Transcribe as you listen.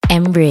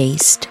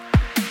Embraced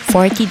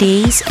 40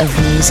 Days of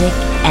Music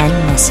and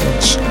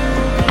Message,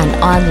 an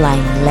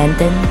online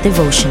Lenten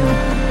devotional.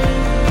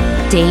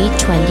 Day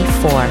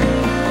 24.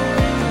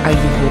 Are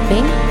you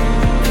hoping?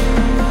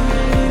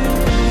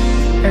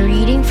 A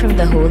reading from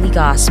the Holy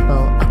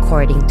Gospel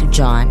according to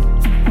John.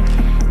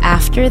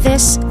 After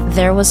this,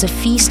 there was a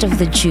feast of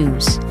the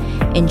Jews,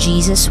 and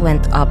Jesus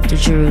went up to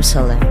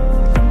Jerusalem.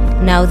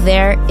 Now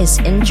there is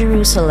in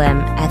Jerusalem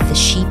at the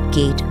sheep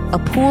gate a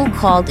pool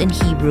called in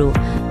Hebrew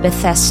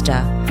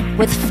Bethesda,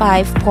 with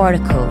 5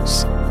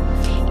 porticos.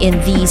 In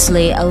these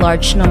lay a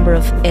large number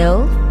of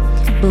ill,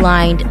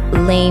 blind,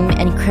 lame,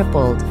 and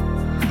crippled.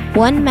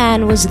 One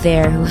man was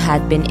there who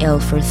had been ill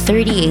for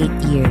 38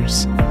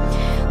 years.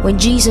 When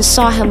Jesus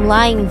saw him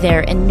lying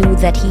there and knew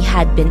that he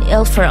had been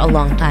ill for a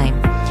long time,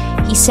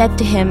 he said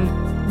to him,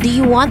 "Do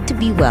you want to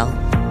be well?"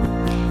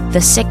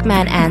 The sick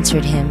man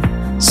answered him,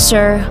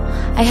 "Sir,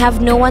 I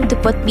have no one to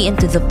put me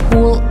into the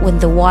pool when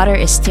the water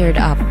is stirred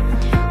up.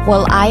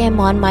 While I am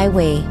on my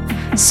way,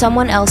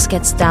 someone else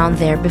gets down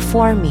there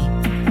before me."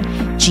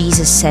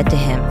 Jesus said to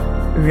him,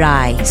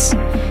 "Rise,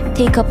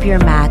 take up your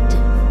mat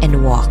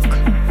and walk."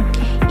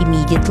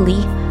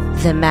 Immediately,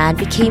 the man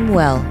became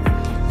well,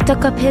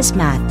 took up his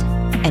mat,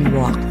 and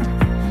walked.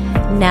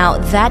 Now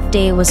that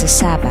day was a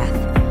Sabbath.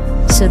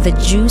 So the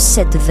Jews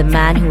said to the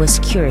man who was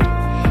cured,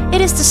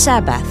 "It is the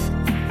Sabbath,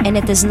 and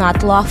it is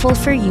not lawful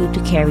for you to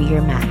carry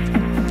your mat."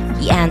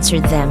 He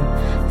answered them,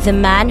 "The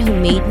man who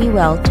made me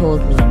well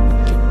told me,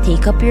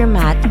 'Take up your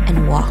mat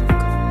and walk.'"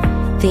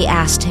 They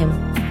asked him,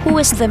 "Who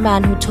is the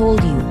man who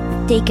told you,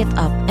 'Take it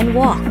up and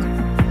walk'?"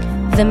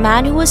 The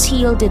man who was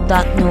healed did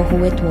not know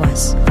who it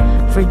was,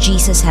 for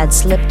Jesus had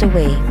slipped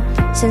away,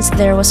 since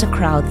there was a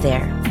crowd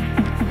there.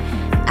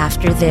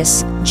 After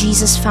this,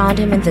 Jesus found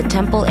him in the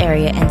temple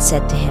area and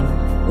said to him,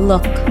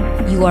 "Look,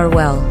 you are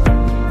well.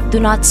 Do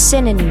not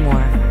sin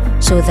anymore,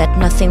 so that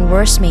nothing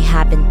worse may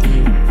happen to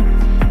you."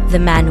 The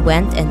man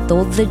went and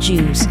told the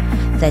Jews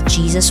that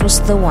Jesus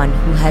was the one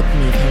who had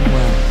made him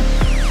well.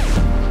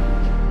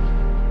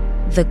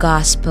 The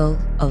Gospel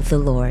of the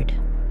Lord.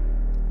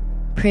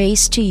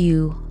 Praise to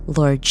you,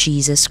 Lord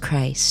Jesus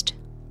Christ.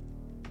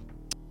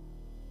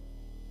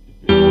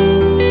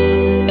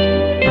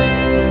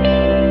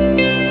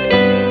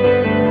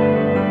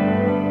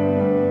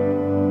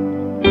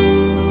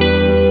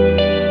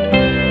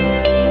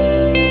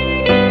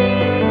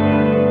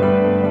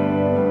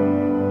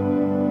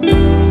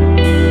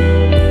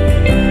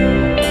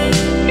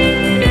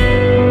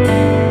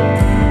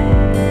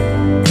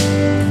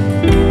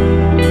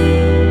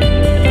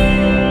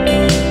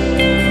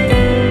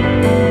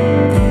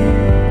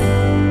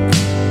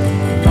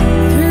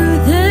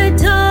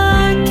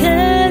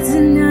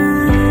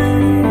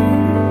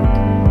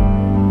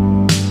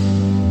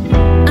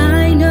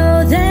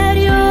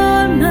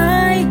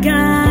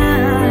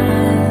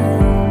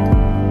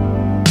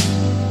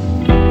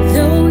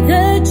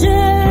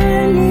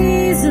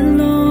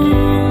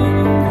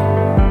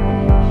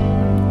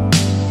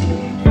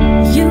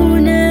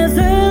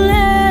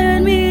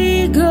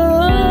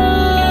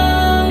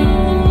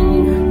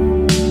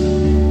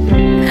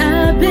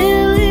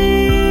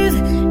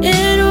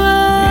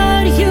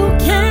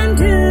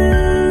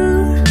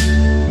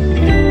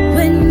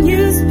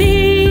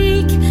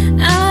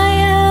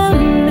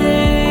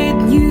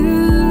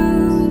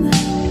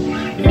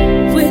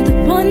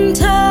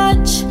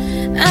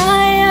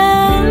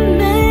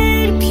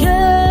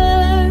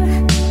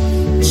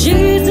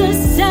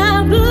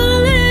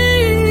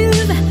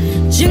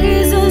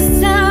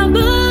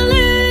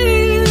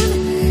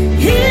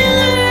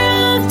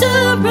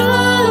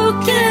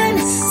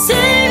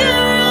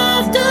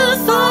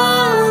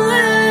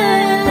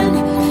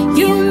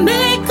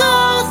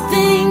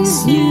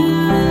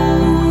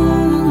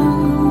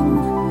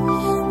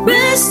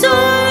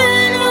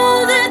 Restoring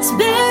all that's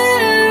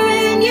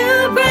barren, you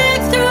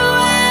break through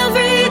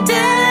every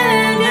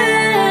dead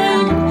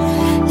end.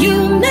 You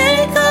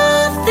make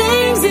all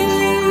things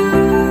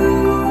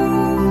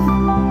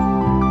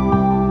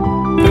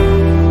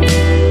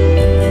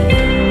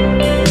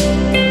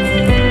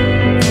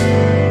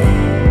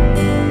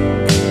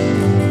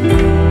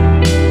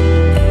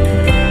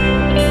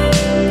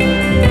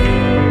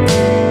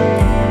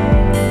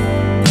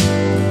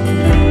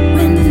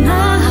when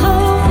my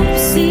hope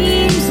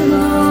seems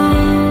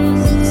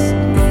lost.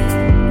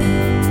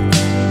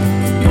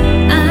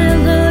 I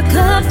look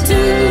up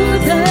to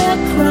the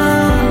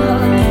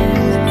cross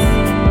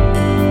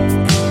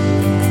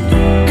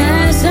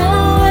as a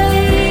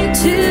way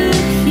to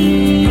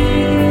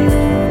heal.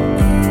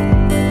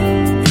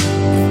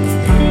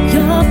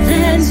 Your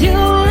plans you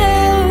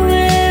will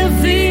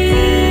reveal.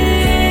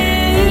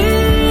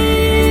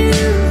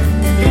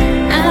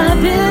 I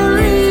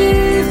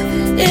believe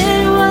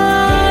in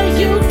what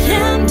you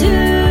can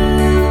do.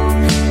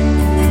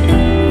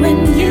 When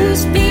you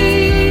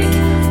speak,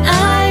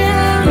 I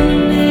am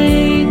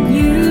made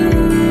new.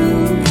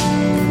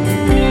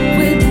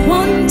 With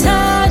one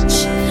touch,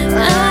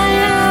 I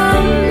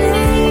am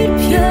made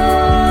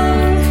pure.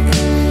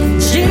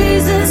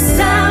 Jesus,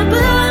 I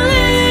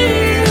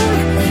believe.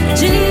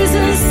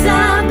 Jesus, I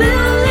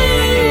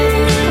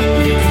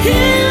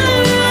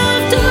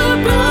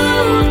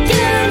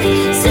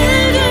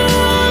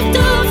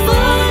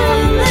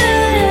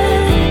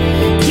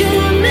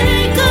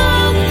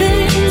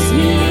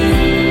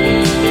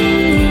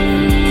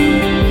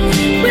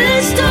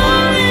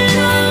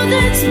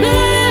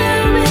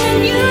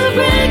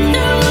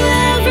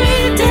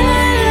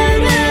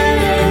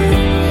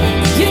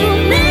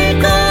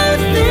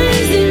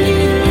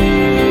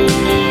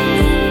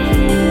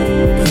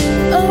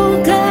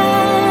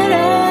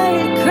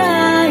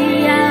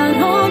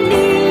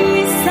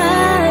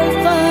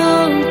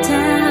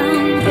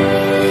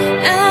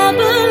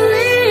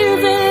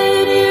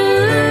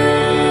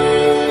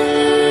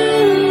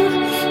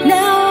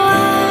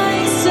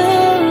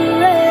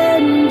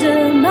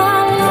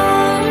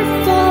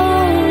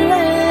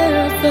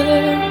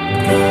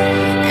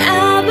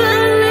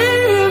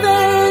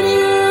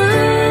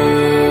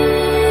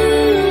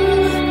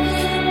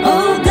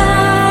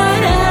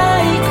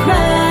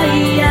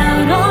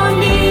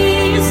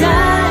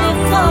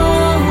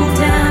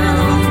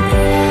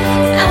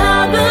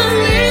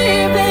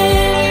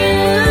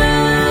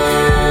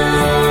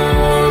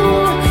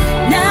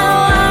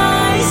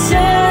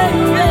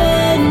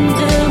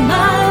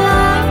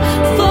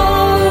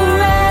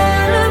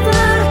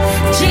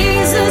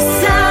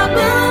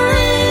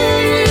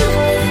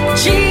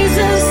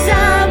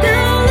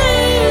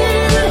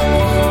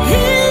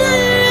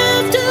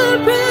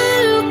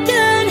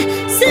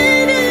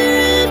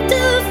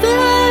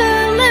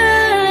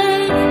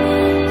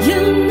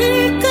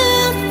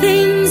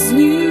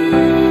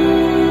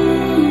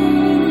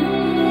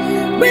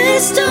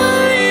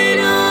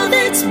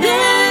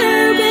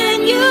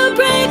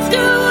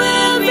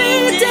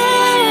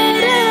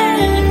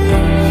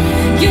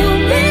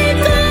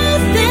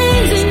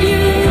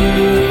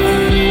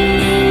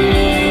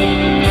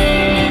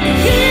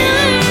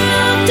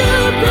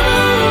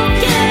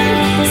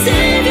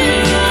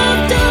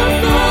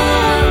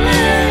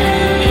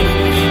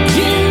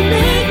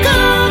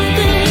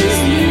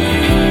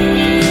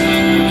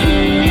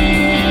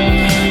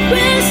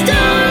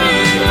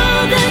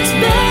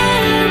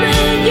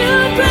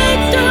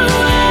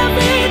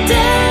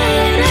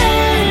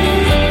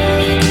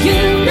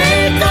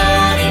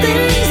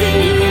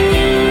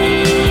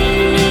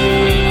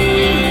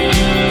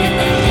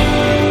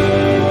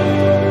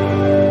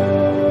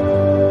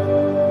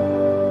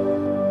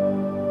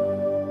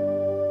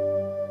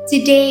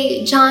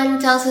Today, John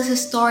tells us a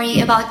story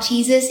about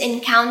Jesus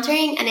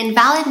encountering an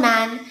invalid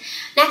man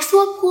next to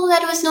a pool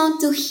that was known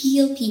to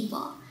heal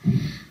people.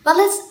 But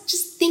let's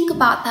just think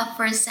about that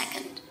for a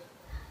second.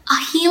 A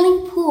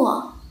healing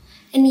pool,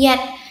 and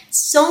yet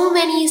so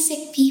many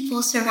sick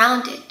people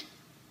surrounded.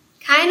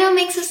 Kind of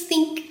makes us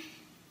think,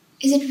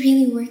 is it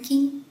really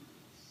working?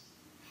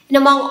 And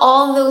among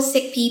all those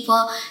sick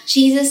people,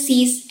 Jesus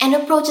sees and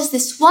approaches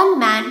this one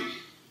man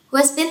who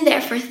has been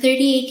there for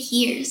 38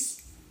 years.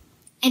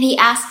 And he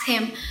asks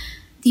him,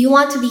 do you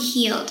want to be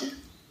healed?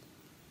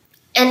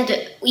 And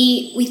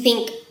we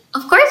think,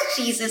 of course,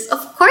 Jesus,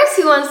 of course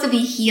he wants to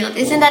be healed.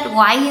 Isn't that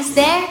why he's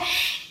there?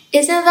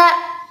 Isn't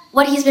that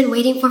what he's been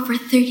waiting for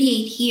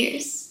 38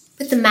 years?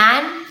 But the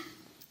man,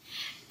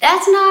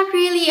 that's not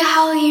really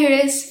how he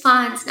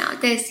responds now,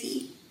 does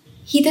he?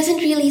 He doesn't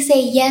really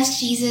say, yes,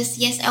 Jesus,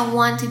 yes, I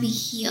want to be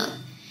healed.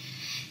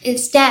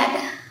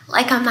 Instead,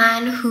 like a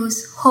man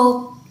whose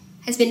hope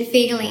has been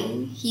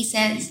failing, he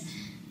says,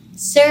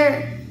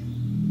 Sir,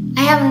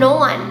 I have no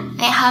one.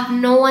 I have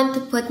no one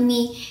to put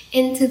me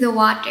into the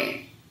water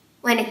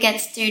when it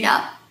gets stirred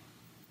up.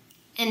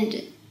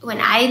 And when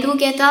I do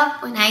get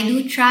up, when I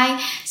do try,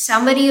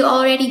 somebody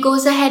already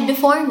goes ahead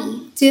before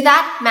me. To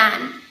that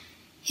man,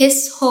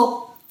 his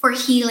hope for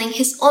healing,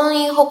 his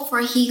only hope for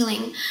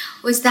healing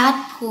was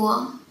that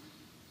pool.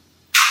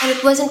 And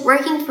it wasn't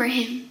working for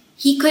him.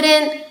 He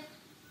couldn't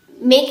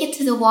make it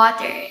to the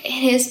water in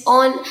his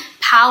own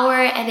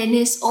power and in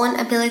his own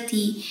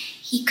ability.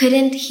 He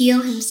couldn't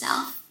heal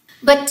himself.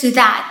 But to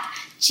that,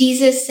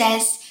 Jesus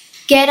says,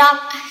 get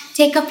up,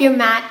 take up your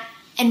mat,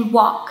 and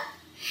walk.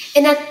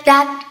 And at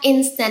that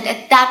instant,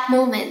 at that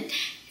moment,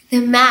 the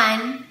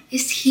man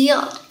is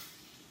healed.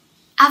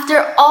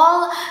 After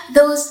all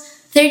those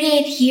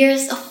 38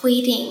 years of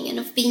waiting and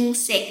of being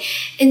sick,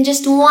 in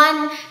just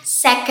 1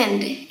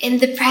 second in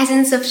the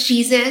presence of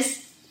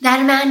Jesus,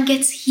 that man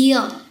gets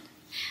healed.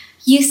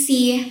 You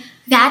see,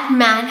 that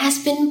man has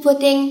been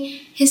putting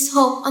his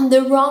hope on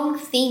the wrong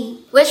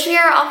thing, which we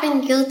are often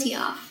guilty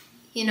of,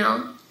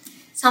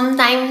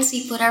 Sometimes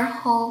we put our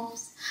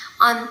hopes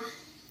on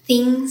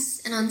things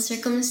and on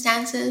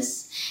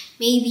circumstances.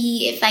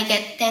 Maybe if I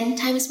get 10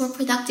 times more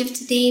productive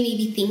today,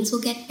 maybe things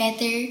will get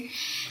better.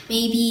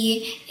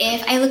 Maybe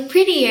if I look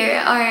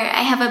prettier or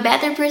I have a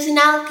better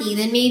personality,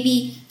 then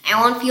maybe I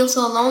won't feel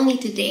so lonely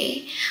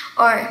today.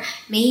 Or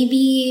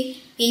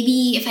maybe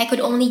if I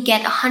could only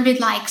get 100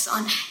 likes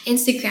on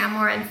Instagram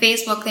or on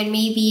Facebook, then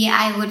maybe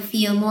I would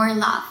feel more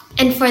love.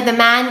 And for the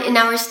man in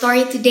our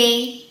story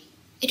today,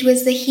 it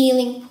was the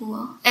healing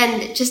pool.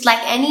 And just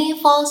like any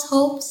false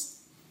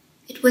hopes,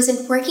 it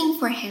wasn't working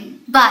for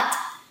him. But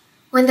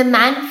when the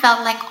man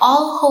felt like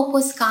all hope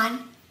was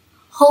gone,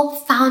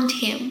 hope found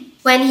him.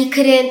 When he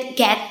couldn't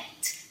get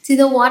to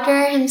the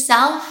water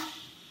himself,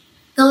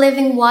 the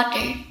living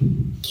water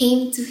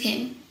came to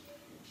him.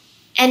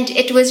 And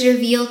it was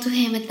revealed to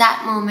him at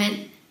that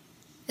moment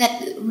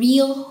that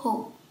real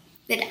hope,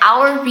 that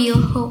our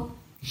real hope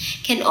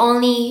can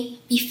only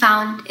be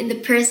found in the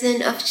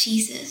person of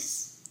Jesus.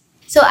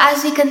 So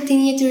as we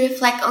continue to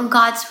reflect on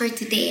God's word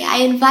today, I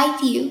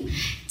invite you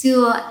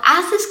to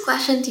ask this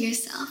question to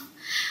yourself.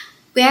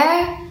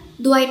 Where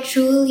do I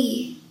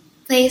truly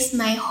place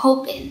my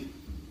hope in?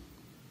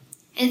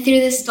 And through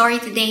this story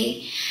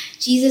today,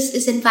 Jesus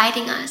is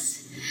inviting us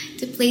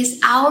to place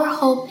our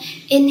hope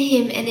in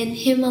Him and in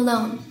Him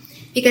alone,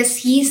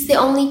 because He's the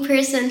only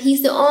person,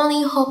 He's the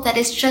only hope that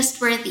is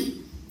trustworthy.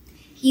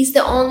 He's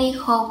the only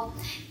hope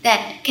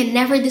that can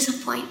never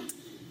disappoint.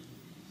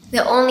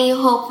 The only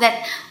hope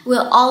that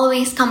will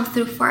always come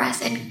through for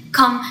us and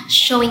come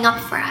showing up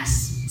for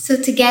us. So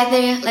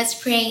together, let's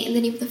pray in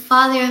the name of the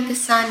Father, of the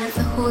Son, and of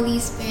the Holy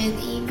Spirit.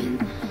 Amen.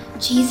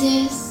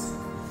 Jesus,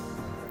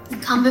 we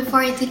come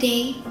before you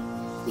today.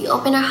 We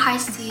open our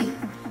hearts to you.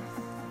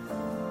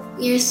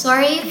 We are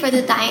sorry for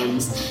the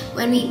times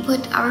when we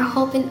put our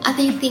hope in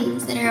other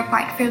things that are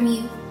apart from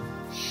you.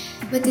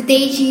 But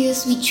today,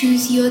 Jesus, we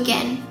choose you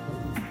again.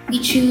 We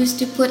choose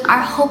to put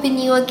our hope in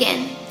you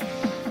again,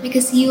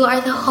 because you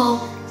are the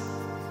hope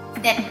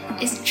that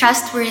is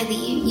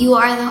trustworthy. You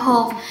are the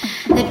hope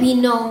that we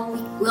know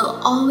will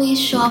always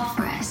show up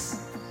for us.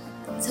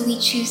 So we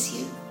choose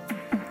you.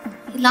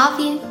 We love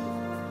you.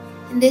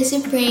 And this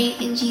we pray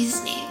in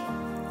Jesus' name.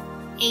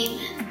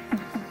 Amen.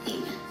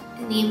 Amen.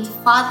 In the name of the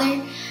Father,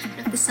 and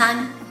of the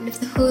Son, and of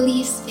the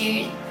Holy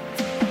Spirit.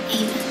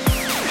 Amen.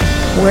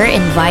 We're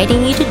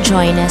inviting you to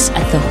join us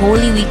at the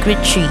Holy Week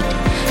Retreat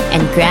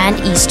and Grand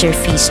Easter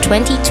Feast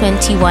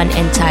 2021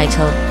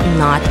 entitled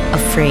Not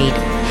Afraid.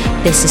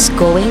 This is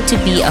going to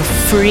be a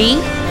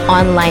free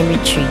online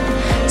retreat.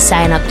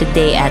 Sign up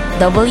today at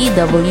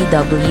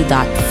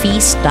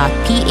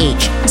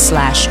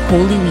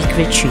www.feast.ph/Holy Week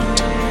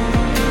Retreat.